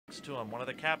to him, one of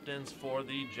the captains for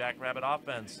the Jackrabbit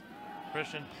offense.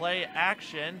 Christian play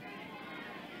action.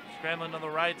 Scrambling on the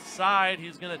right side.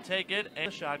 He's going to take it.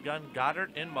 And shotgun.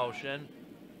 Goedert in motion.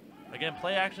 Again,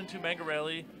 play action to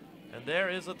Mangarelli. And there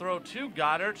is a throw to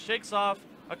Goedert. Shakes off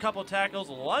a couple tackles.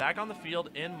 Back on the field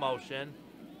in motion.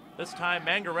 This time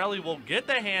Mangarelli will get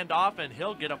the handoff and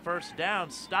he'll get a first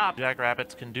down. Stop.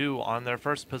 Jackrabbits can do on their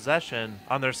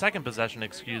second possession,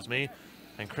 excuse me.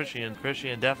 And Christian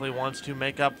definitely wants to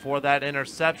make up for that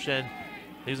interception.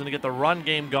 He's going to get the run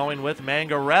game going with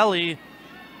Mangarelli.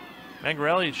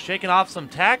 Mangarelli shaking off some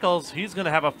tackles. He's going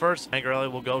to have a first.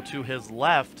 Mangarelli will go to his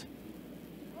left.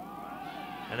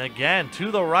 And again,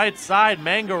 to the right side,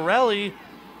 Mangarelli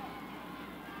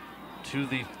to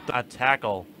the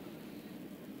tackle.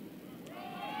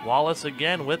 Wallace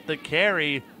again with the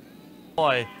carry.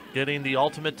 Boy, getting the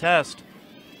ultimate test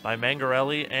by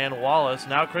Mangarelli and Wallace.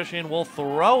 Now Christian will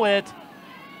throw it.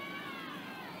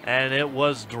 And it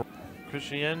was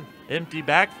Christian, empty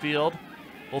backfield.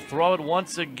 Will throw it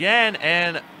once again,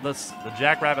 and the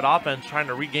Jackrabbit offense trying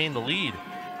to regain the lead.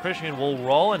 Christian will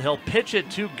roll, and he'll pitch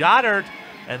it to Goedert,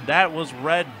 and that was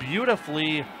read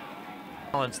beautifully.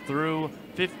 Through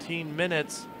 15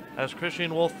 minutes as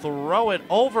Christian will throw it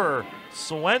over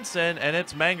Swenson, and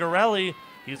it's Mangarelli.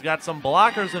 He's got some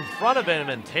blockers in front of him,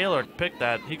 and Taylor picked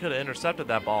that. He could have intercepted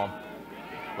that ball.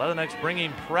 Leatherneck's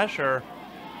bringing pressure,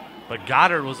 but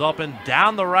Goedert was open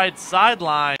down the right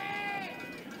sideline.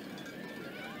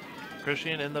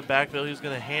 Christian in the backfield. He's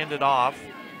going to hand it off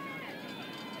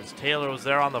as Taylor was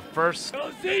there on the first.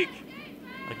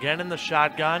 Again in the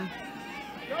shotgun.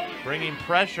 Bringing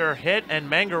pressure, hit, and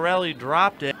Mangarelli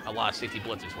dropped it. A lot of safety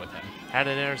blitzes with him. Had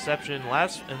an interception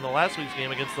in the last week's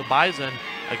game against the Bison.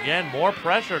 Again, more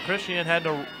pressure. Christian had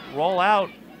to roll out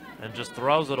and just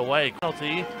throws it away.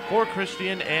 Penalty for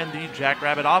Christian and the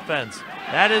Jackrabbit offense.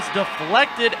 That is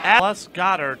deflected at plus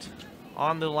Goedert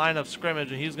on the line of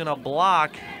scrimmage, and he's going to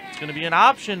block. It's going to be an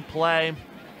option play,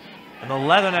 and the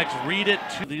Leathernecks read it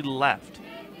to the left.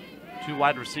 Two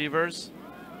wide receivers.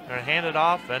 They're going to hand it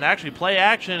off and actually play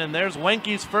action, and there's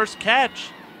Wenke's first catch.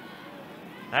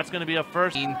 That's going to be a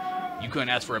first. You couldn't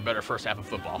ask for a better first half of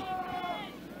football.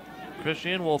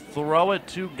 Christian will throw it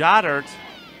to Goedert,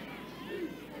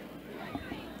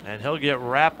 and he'll get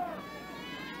wrapped.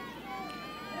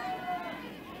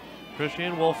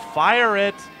 Christian will fire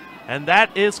it, and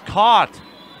that is caught.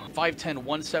 5'10",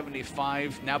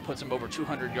 175, now puts him over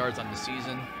 200 yards on the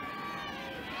season.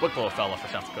 What little fella for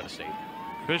South Dakota State.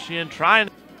 Christian trying.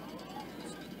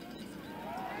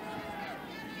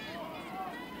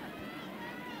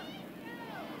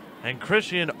 And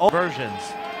Christian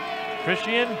versions.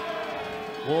 Christian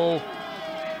will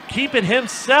keep it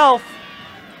himself,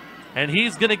 and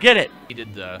he's going to get it. He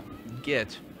did the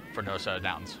get for no set of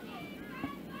downs.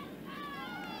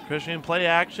 Christian play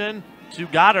action to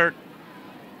Goedert.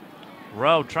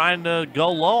 Rowe trying to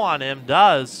go low on him,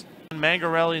 does.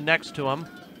 Mangarelli next to him.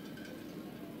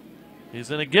 He's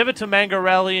going to give it to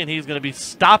Mangarelli, and he's going to be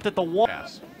stopped at the wall.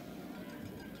 Pass.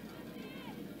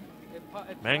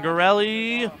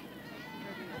 Mangarelli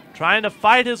trying to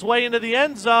fight his way into the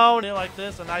end zone. Like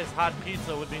this, a nice hot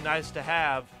pizza would be nice to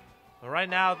have. But right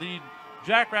now, the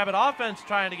Jackrabbit offense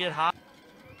trying to get hot.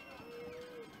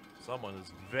 Someone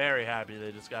is very happy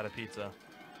they just got a pizza.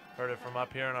 Heard it from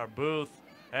up here in our booth.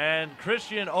 And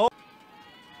Christian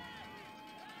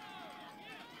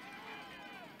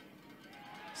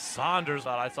Saunders,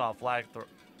 I saw a flag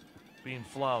being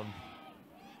flown.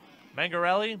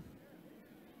 Mangarelli.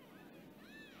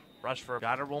 Rush for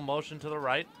Goedert will motion to the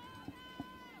right.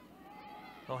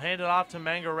 He'll hand it off to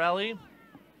Mangarelli.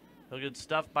 He'll get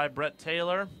stuffed by Brett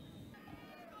Taylor.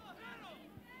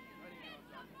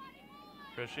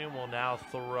 Christian will now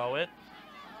throw it.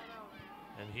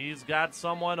 And he's got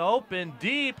someone open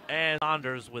deep, and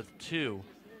Saunders with 2.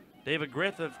 David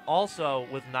Griffith also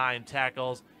with 9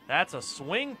 tackles. That's a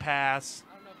swing pass.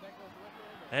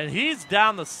 And he's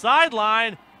down the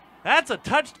sideline. That's a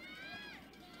touch.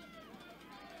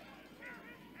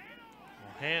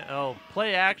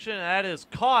 Play action. That is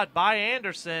caught by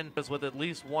Anderson with at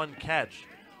least 1 catch.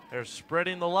 They're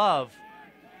spreading the love.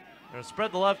 They're going to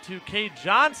spread the love to Cade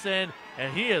Johnson,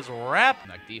 and he is wrapped.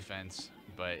 Defense,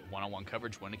 but one-on-one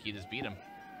coverage, Winneke just beat him.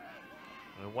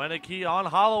 And Winneke on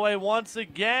Holloway once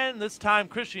again. This time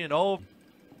Christian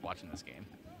watching this game.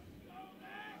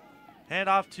 Hand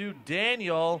off to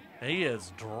Daniel. He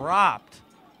is dropped.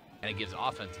 And it gives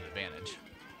offense an advantage.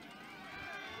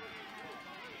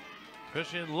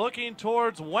 Christian looking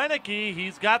towards Winneke.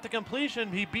 He's got the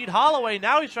completion. He beat Holloway.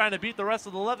 Now he's trying to beat the rest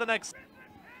of the Leathernecks.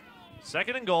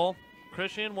 Second and goal.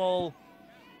 Christian will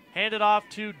Hand it off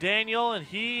to Daniel, and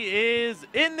he is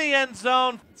in the end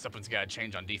zone. Something's got to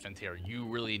change on defense here. You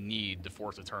really need to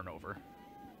force a turnover.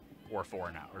 Or 4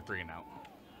 and out, or 3 and out.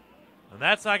 And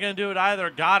that's not going to do it either.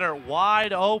 Goedert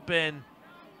wide open,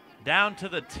 down to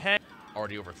the 10.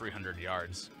 Already over 300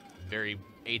 yards. Very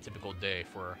atypical day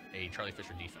for a Charlie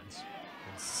Fisher defense.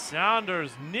 And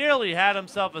Saunders nearly had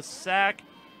himself a sack.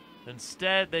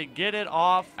 Instead, they get it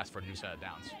off. Ask for a new set of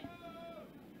downs.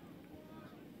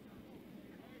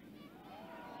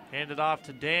 Hand it off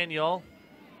to Daniel.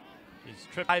 He's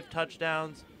tripped 5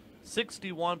 touchdowns,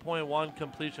 61.1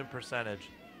 completion percentage.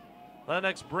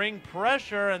 Lennox bring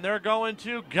pressure, and they're going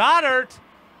to Goedert.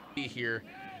 Here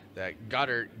that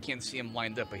Goedert, you can't see him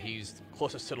lined up, but he's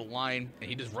closest to the line, and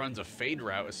he just runs a fade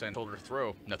route, a shoulder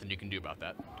throw. Nothing you can do about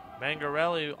that.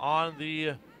 Mangarelli on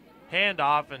the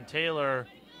handoff, and Taylor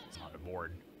It's on the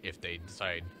board if they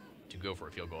decide to go for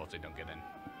a field goal if they don't get in.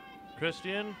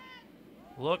 Christian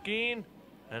looking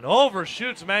and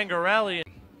overshoots Mangarelli.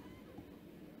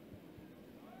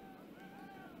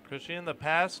 Christian the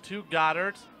pass to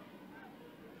Goedert.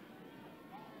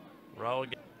 Row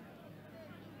again.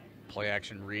 Play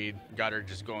action read. Goedert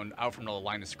just going out from the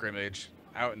line of scrimmage,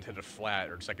 out into the flat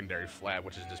or secondary flat,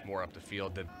 which is just more up the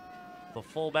field than The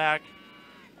fullback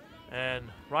and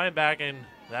Ryan back, and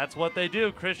that's what they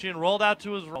do. Christian rolled out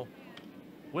to his row.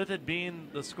 With it being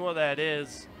the score that it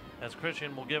is, as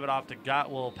Christian will give it off to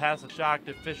will pass the shot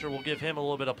to Fisher, will give him a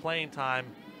little bit of playing time,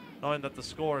 knowing that the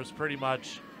score is pretty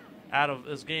much out of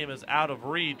this game is out of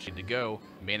reach. to go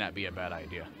may not be a bad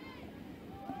idea.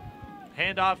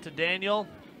 Hand off to Daniel.